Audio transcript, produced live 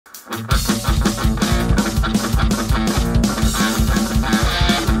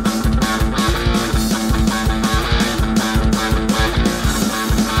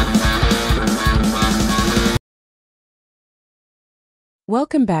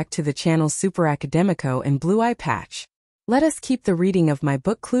Welcome back to the channel Super Academico and Blue Eye Patch. Let us keep the reading of my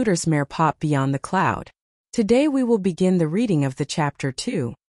book Cluter's Meire Pop Beyond the Cloud. Today we will begin the reading of the chapter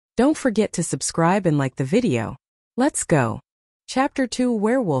 2. Don't forget to subscribe and like the video. Let's go. Chapter 2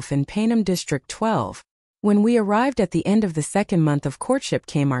 Werewolf in Panem District 12. When we arrived at the end of the second month of courtship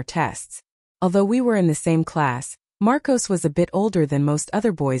came our tests. Although we were in the same class, Marcos was a bit older than most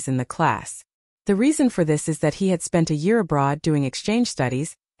other boys in the class. The reason for this is that he had spent a year abroad doing exchange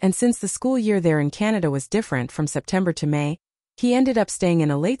studies, and since the school year there in Canada was different from September to May, he ended up staying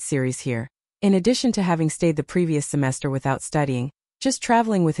in a late series here, in addition to having stayed the previous semester without studying, just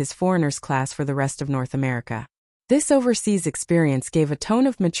traveling with his foreigners class for the rest of North America. This overseas experience gave a tone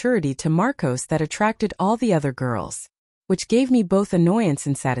of maturity to Marcos that attracted all the other girls, which gave me both annoyance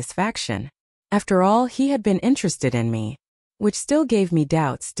and satisfaction. After all, he had been interested in me, which still gave me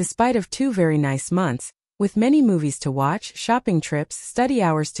doubts despite of 2 very nice months, with many movies to watch, shopping trips, study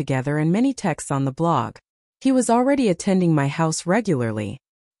hours together and many texts on the blog. He was already attending my house regularly.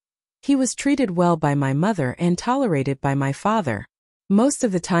 He was treated well by my mother and tolerated by my father. Most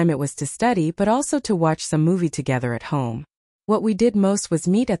of the time it was to study but also to watch some movie together at home. What we did most was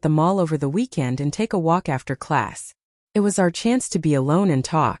meet at the mall over the weekend and take a walk after class. It was our chance to be alone and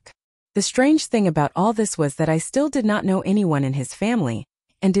talk. The strange thing about all this was that I still did not know anyone in his family,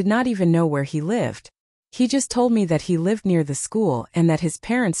 and did not even know where he lived. He just told me that he lived near the school and that his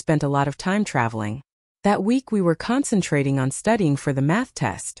parents spent a lot of time traveling. That week we were concentrating on studying for the math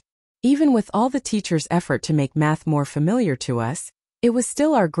test. Even with all the teachers' effort to make math more familiar to us, it was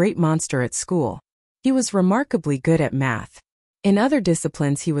still our great monster at school. He was remarkably good at math. In other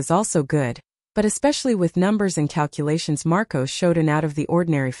disciplines he was also good, but especially with numbers and calculations Marcos showed an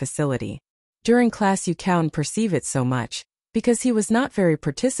out-of-the-ordinary facility. During class you can't perceive it so much, because he was not very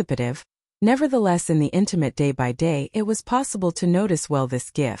participative. Nevertheless in the intimate day-by-day it was possible to notice well this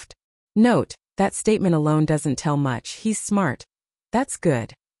gift. Note, that statement alone doesn't tell much. He's smart. That's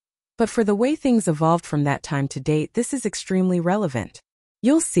good. But for the way things evolved from that time to date this is extremely relevant.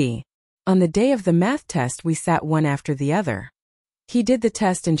 You'll see. On the day of the math test we sat one after the other. He did the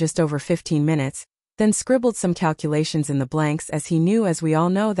test in just over 15 minutes, then scribbled some calculations in the blanks as he knew, as we all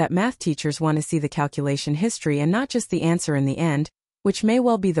know, that math teachers want to see the calculation history and not just the answer in the end, which may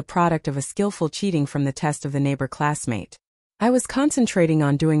well be the product of a skillful cheating from the test of the neighbor classmate. I was concentrating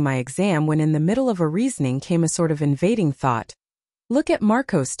on doing my exam when in the middle of a reasoning came a sort of invading thought. Look at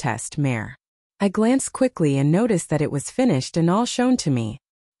Marcos' test, Meire. I glanced quickly and noticed that it was finished and all shown to me.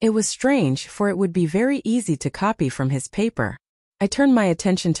 It was strange, for it would be very easy to copy from his paper. I turned my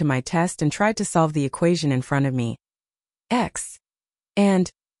attention to my test and tried to solve the equation in front of me. X. And.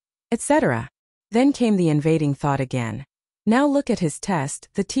 etc. Then came the invading thought again. Now look at his test.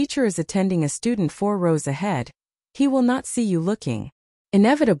 The teacher is attending a student 4 rows ahead. He will not see you looking.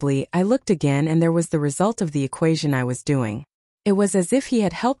 Inevitably, I looked again and there was the result of the equation I was doing. It was as if he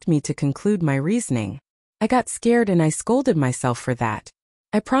had helped me to conclude my reasoning. I got scared and I scolded myself for that.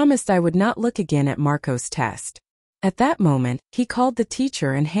 I promised I would not look again at Marcos' test. At that moment, he called the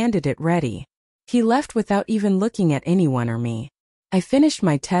teacher and handed it ready. He left without even looking at anyone or me. I finished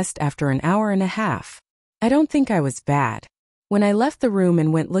my test after an hour and a half. I don't think I was bad. When I left the room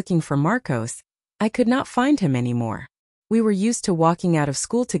and went looking for Marcos, I could not find him anymore. We were used to walking out of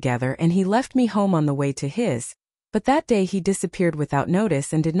school together and he left me home on the way to his, but that day he disappeared without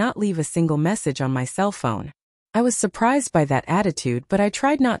notice and did not leave a single message on my cell phone. I was surprised by that attitude, but I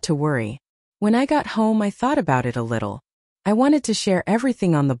tried not to worry. When I got home I thought about it a little. I wanted to share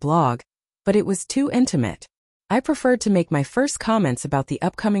everything on the blog, but it was too intimate. I preferred to make my first comments about the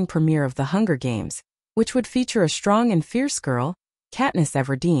upcoming premiere of The Hunger Games, which would feature a strong and fierce girl, Katniss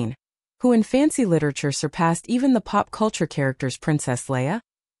Everdeen, who in fancy literature surpassed even the pop culture characters Princess Leia,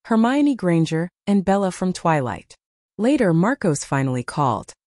 Hermione Granger, and Bella from Twilight. Later Marcos finally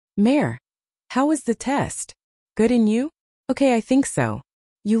called. Meire, how was the test? Good in you? Okay, I think so.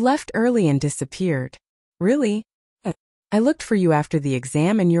 You left early and disappeared. Really? I looked for you after the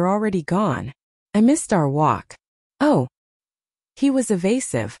exam and you're already gone. I missed our walk. Oh. He was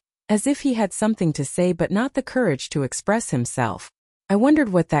evasive, as if he had something to say but not the courage to express himself. I wondered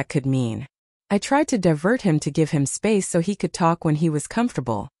what that could mean. I tried to divert him to give him space so he could talk when he was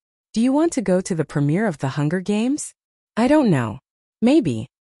comfortable. Do you want to go to the premiere of The Hunger Games? I don't know. Maybe.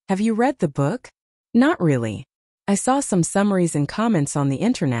 Have you read the book? Not really. I saw some summaries and comments on the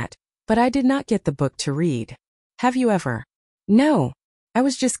internet, but I did not get the book to read. Have you ever? No. I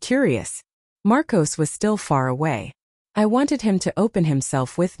was just curious. Marcos was still far away. I wanted him to open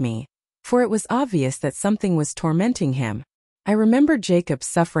himself with me, for it was obvious that something was tormenting him. I remembered Jacob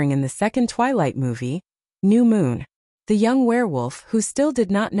suffering in the second Twilight movie, New Moon. The young werewolf, who still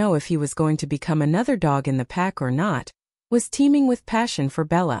did not know if he was going to become another dog in the pack or not, was teeming with passion for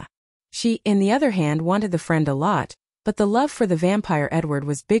Bella. She, on the other hand, wanted the friend a lot, but the love for the vampire Edward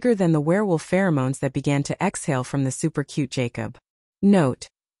was bigger than the werewolf pheromones that began to exhale from the super-cute Jacob. Note.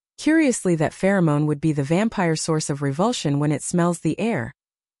 Curiously, that pheromone would be the vampire source of revulsion when it smells the air,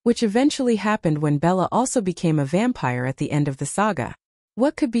 which eventually happened when Bella also became a vampire at the end of the saga.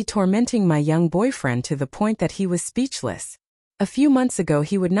 What could be tormenting my young boyfriend to the point that he was speechless? A few months ago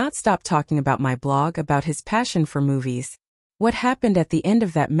he would not stop talking about my blog, about his passion for movies. What happened at the end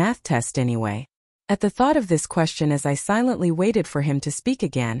of that math test anyway? At the thought of this question, as I silently waited for him to speak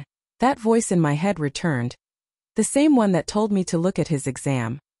again, that voice in my head returned. The same one that told me to look at his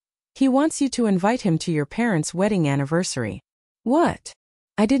exam. He wants you to invite him to your parents' wedding anniversary. What?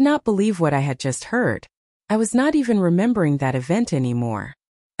 I did not believe what I had just heard. I was not even remembering that event anymore.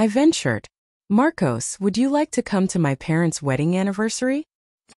 I ventured. Marcos, would you like to come to my parents' wedding anniversary?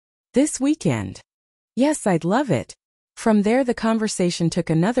 This weekend. Yes, I'd love it. From there the conversation took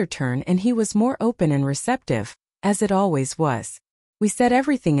another turn and he was more open and receptive, as it always was. We said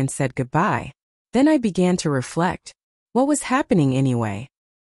everything and said goodbye. Then I began to reflect. What was happening anyway?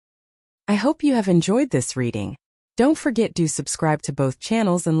 I hope you have enjoyed this reading. Don't forget to subscribe to both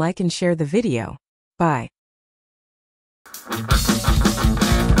channels and like and share the video. Bye.